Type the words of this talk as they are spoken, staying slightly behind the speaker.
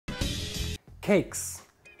Cakes.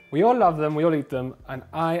 We all love them, we all eat them, and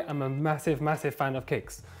I am a massive, massive fan of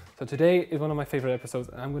cakes. So today is one of my favorite episodes,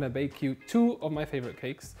 and I'm gonna bake you two of my favorite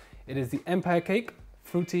cakes. It is the Empire cake,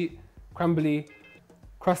 fruity, crumbly,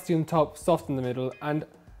 crusty on top, soft in the middle, and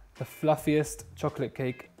the fluffiest chocolate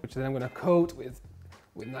cake, which then I'm gonna coat with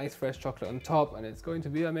nice fresh chocolate on top, and it's going to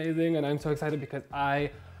be amazing, and I'm so excited because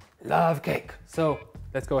I love cake. So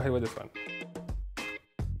let's go ahead with this one.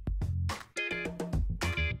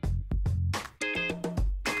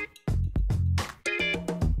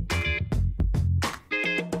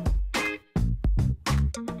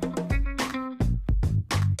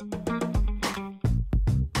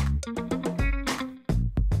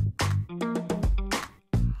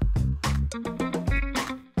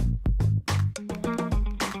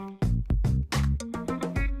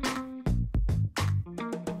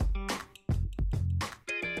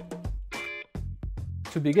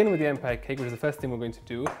 To begin with the Empire cake, which is the first thing we're going to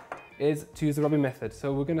do, is to use the rubbing method.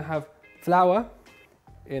 So we're going to have flour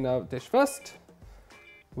in our dish first.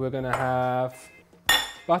 We're going to have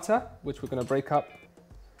butter, which we're going to break up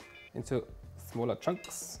into smaller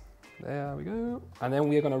chunks. There we go. And then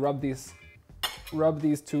we are going to rub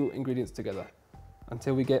these two ingredients together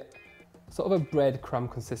until we get sort of a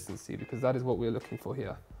breadcrumb consistency, because that is what we're looking for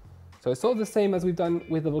here. So it's sort of the same as we've done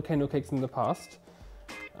with the volcano cakes in the past.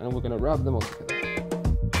 And we're going to rub them all together.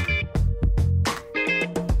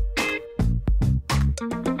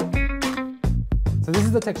 So this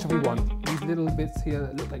is the texture we want. These little bits here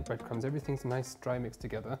that look like breadcrumbs, everything's nice, dry, mixed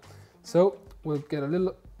together. So we'll get a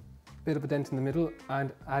little bit of a dent in the middle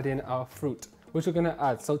and add in our fruit, which we're gonna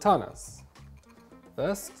add sultanas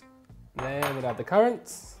first. Then we'll add the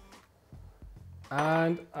currants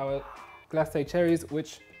and our glacé cherries,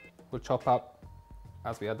 which we'll chop up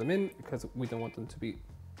as we add them in, because we don't want them to be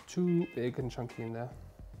too big and chunky in there.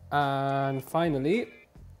 And finally,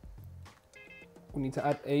 we need to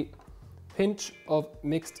add a pinch of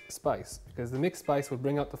mixed spice, because the mixed spice will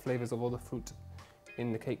bring out the flavors of all the fruit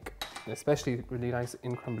in the cake, and especially really nice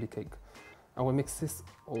in crumbly cake. And we'll mix this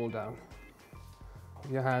all down.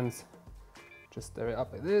 With your hands, just stir it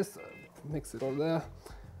up like this, mix it all there.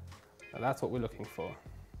 And that's what we're looking for.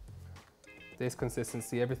 This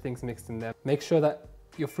consistency, everything's mixed in there. Make sure that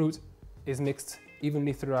your fruit is mixed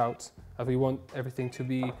evenly throughout, as we want everything to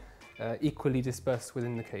be equally dispersed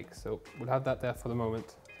within the cake. So we'll have that there for the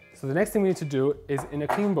moment. So the next thing we need to do is, in a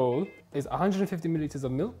clean bowl, is 150 milliliters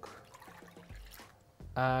of milk,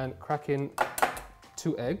 and crack in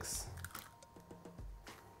 2 eggs.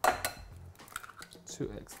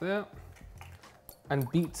 2 eggs there,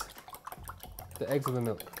 and beat the eggs with the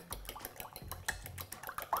milk.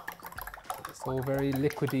 It's all very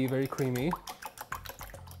liquidy, very creamy.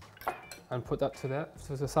 And put that to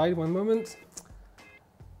the side one moment,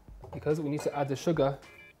 because we need to add the sugar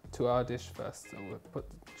to our dish first. So we'll put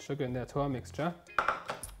sugar in there to our mixture.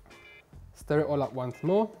 Stir it all up once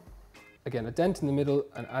more. Again, a dent in the middle,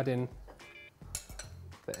 and add in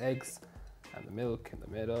the eggs and the milk in the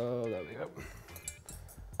middle. There we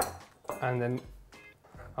go. And then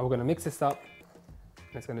we're going to mix this up.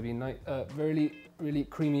 And it's going to be nice, really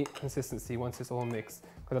creamy consistency once it's all mixed.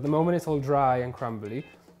 Because at the moment it's all dry and crumbly,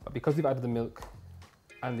 but because we've added the milk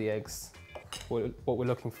and the eggs, what we're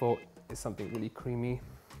looking for is something really creamy.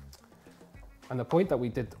 And the point that we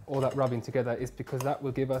did all that rubbing together is because that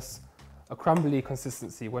will give us a crumbly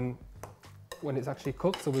consistency when it's actually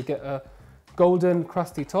cooked. So we'll get a golden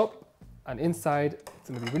crusty top, and inside it's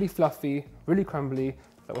going to be really fluffy, really crumbly,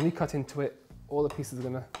 that when we cut into it, all the pieces are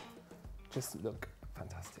going to just look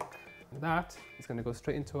fantastic. And that is going to go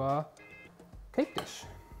straight into our cake dish,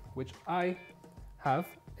 which I have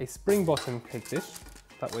a spring bottom cake dish.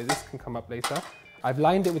 That way this can come up later. I've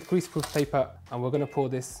lined it with greaseproof paper, and we're going to pour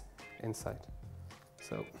this inside.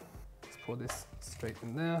 So let's pour this straight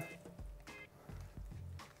in there.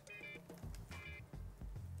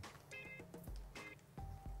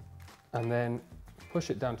 And then push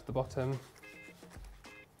it down to the bottom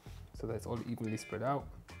so that it's all evenly spread out.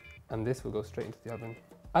 And this will go straight into the oven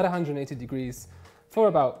at 180 degrees for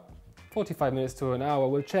about 45 minutes to an hour.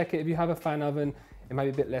 We'll check it. If you have a fan oven, it might be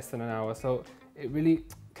a bit less than an hour. So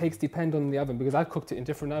cakes depend on the oven, because I've cooked it in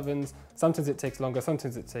different ovens. Sometimes it takes longer,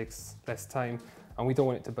 sometimes it takes less time, and we don't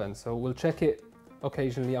want it to burn. So we'll check it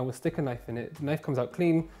occasionally, and we'll stick a knife in it. If the knife comes out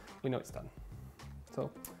clean, we know it's done. So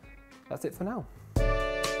that's it for now.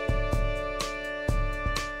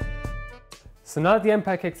 So now that the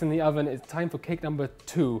Empire cake's in the oven, it's time for cake number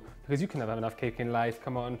 2, because you can never have enough cake in life,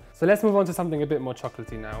 come on. So let's move on to something a bit more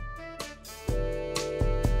chocolatey now.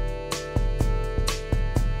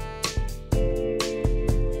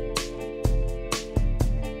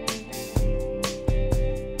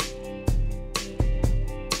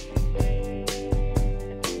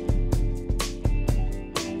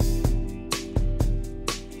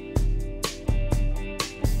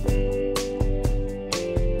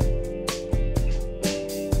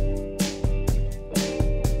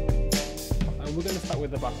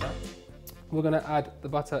 with the butter. We're gonna add the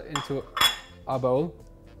butter into our bowl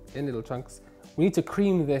in little chunks. We need to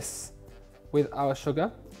cream this with our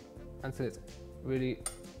sugar until it's really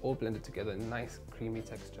all blended together in a nice creamy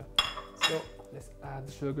texture. So let's add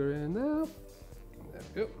the sugar in there. There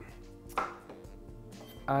we go.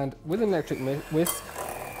 And with an electric whisk,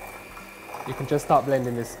 you can just start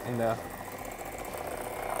blending this in there.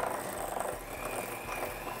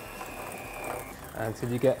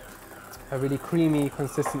 Until you get a really creamy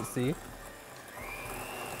consistency.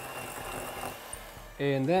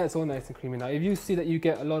 In there, it's all nice and creamy now. If you see that you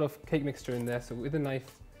get a lot of cake mixture in there, so with a knife,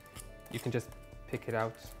 you can just pick it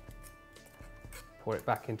out, pour it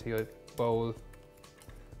back into your bowl,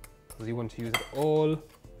 because you want to use it all.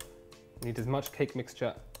 We need as much cake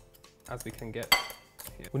mixture as we can get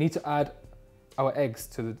here. We need to add our eggs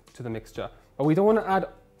to the mixture, but we don't want to add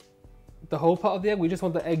the whole part of the egg. We just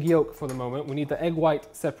want the egg yolk for the moment. We need the egg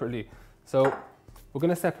white separately. So we're going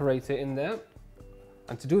to separate it in there,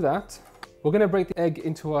 and to do that, we're going to break the egg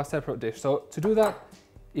into our separate dish. So to do that,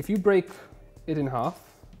 if you break it in half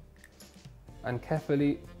and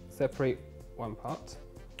carefully separate one part,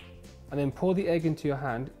 and then pour the egg into your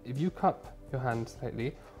hand. If you cup your hand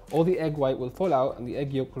slightly, all the egg white will fall out and the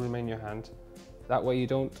egg yolk will remain in your hand. That way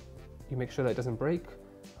you make sure that it doesn't break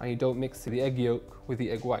and you don't mix the egg yolk with the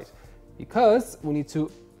egg white. Because we need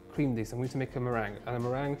to cream this and we need to make a meringue, and a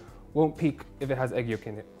meringue won't peak if it has egg yolk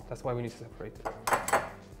in it. That's why we need to separate it.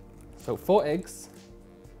 So 4 eggs,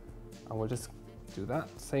 and we'll just do that,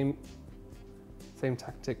 same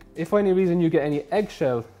tactic. If for any reason you get any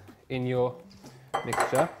eggshell in your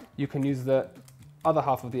mixture, you can use the other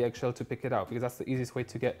half of the eggshell to pick it out, because that's the easiest way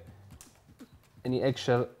to get any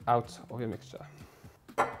eggshell out of your mixture.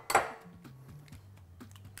 There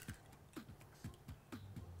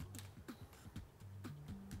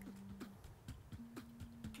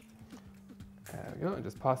we go, and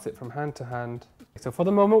just pass it from hand to hand. So for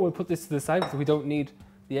the moment, we'll put this to the side because we don't need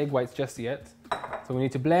the egg whites just yet. So we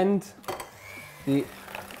need to blend the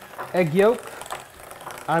egg yolk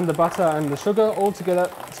and the butter and the sugar all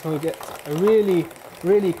together so we get a really,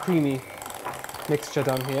 really creamy mixture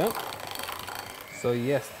down here. So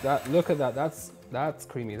yes, look at that, that's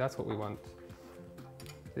creamy, that's what we want.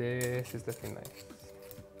 This is looking nice.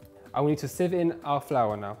 And we need to sieve in our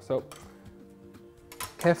flour now. So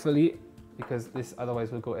carefully, because this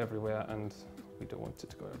otherwise will go everywhere and we don't want it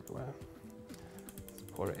to go everywhere. Let's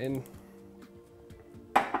pour it in.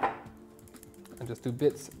 And just do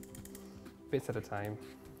bits at a time.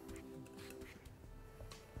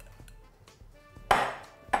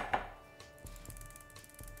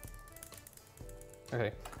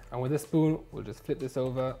 Okay, and with a spoon, we'll just flip this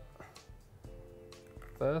over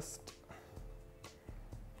first.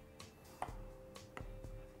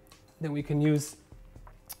 Then we can use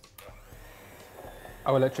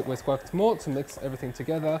our electric whisk once more to mix everything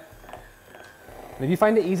together. And if you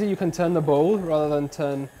find it easy, you can turn the bowl rather than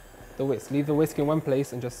turn the whisk. Leave the whisk in one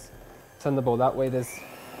place and just turn the bowl. That way there's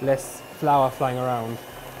less flour flying around.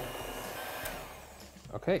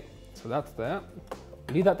 Okay, so that's there.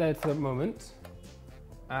 Leave that there for the moment.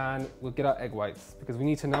 And we'll get our egg whites because we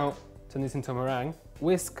need to now turn this into a meringue.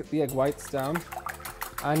 Whisk the egg whites down,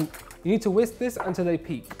 and you need to whisk this until they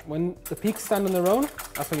peak. When the peaks stand on their own,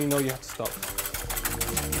 that's when you know you have to stop.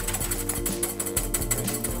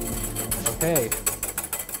 Okay,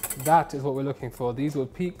 that is what we're looking for. These will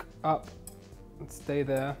peak up and stay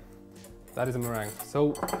there. That is a meringue.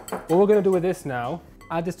 So what we're going to do with this now,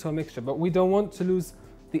 add this to our mixture, but we don't want to lose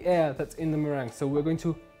the air that's in the meringue. So we're going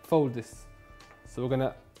to fold this. So we're going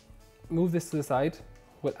to move this to the side.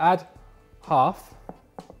 We'll add half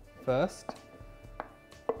first.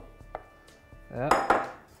 There.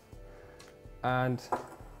 And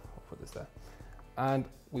I'll put this there. And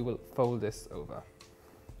we will fold this over.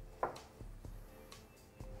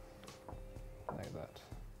 Like that.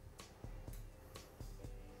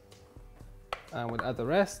 And we'll add the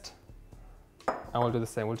rest. And we'll do the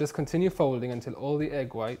same. We'll just continue folding until all the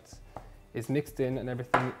egg whites is mixed in and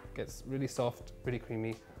everything gets really soft, really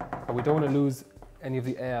creamy. But we don't want to lose any of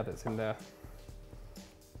the air that's in there.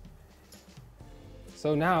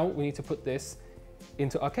 So now we need to put this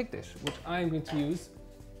into our cake dish, which I'm going to use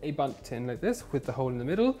a bundt tin like this with the hole in the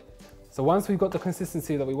middle. So once we've got the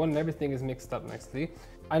consistency that we want and everything is mixed up nicely,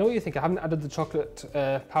 I know what you think, I haven't added the chocolate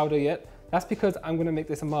powder yet. That's because I'm going to make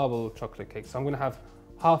this a marble chocolate cake. So I'm going to have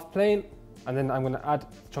half plain and then I'm going to add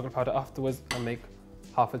chocolate powder afterwards and make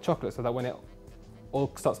half a chocolate, so that when it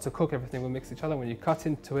all starts to cook, everything will mix each other. When you cut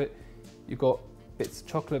into it, you got bits of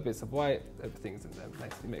chocolate, bits of white, everything's in there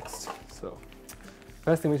nicely mixed. So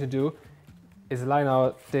first thing we should do is line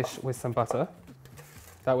our dish with some butter.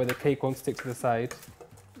 That way the cake won't stick to the side,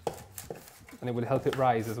 and it will help it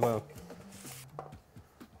rise as well.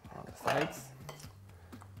 On the sides.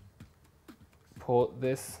 Pour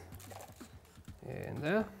this in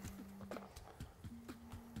there.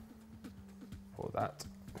 Pour that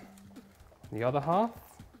on the other half.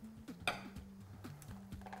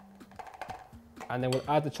 And then we'll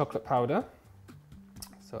add the chocolate powder.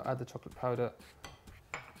 So add the chocolate powder.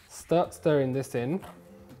 Start stirring this in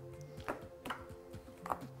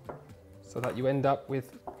so that you end up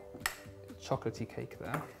with chocolatey cake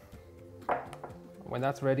there. When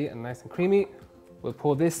that's ready and nice and creamy, we'll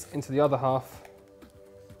pour this into the other half.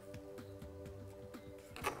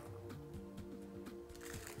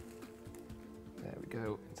 There we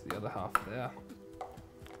go, into the other half there.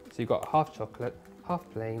 So you've got half chocolate, half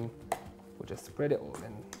plain. We'll just spread it all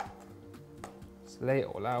in, just lay it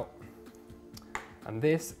all out. And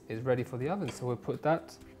this is ready for the oven. So we'll put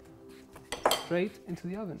that straight into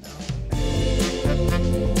the oven now.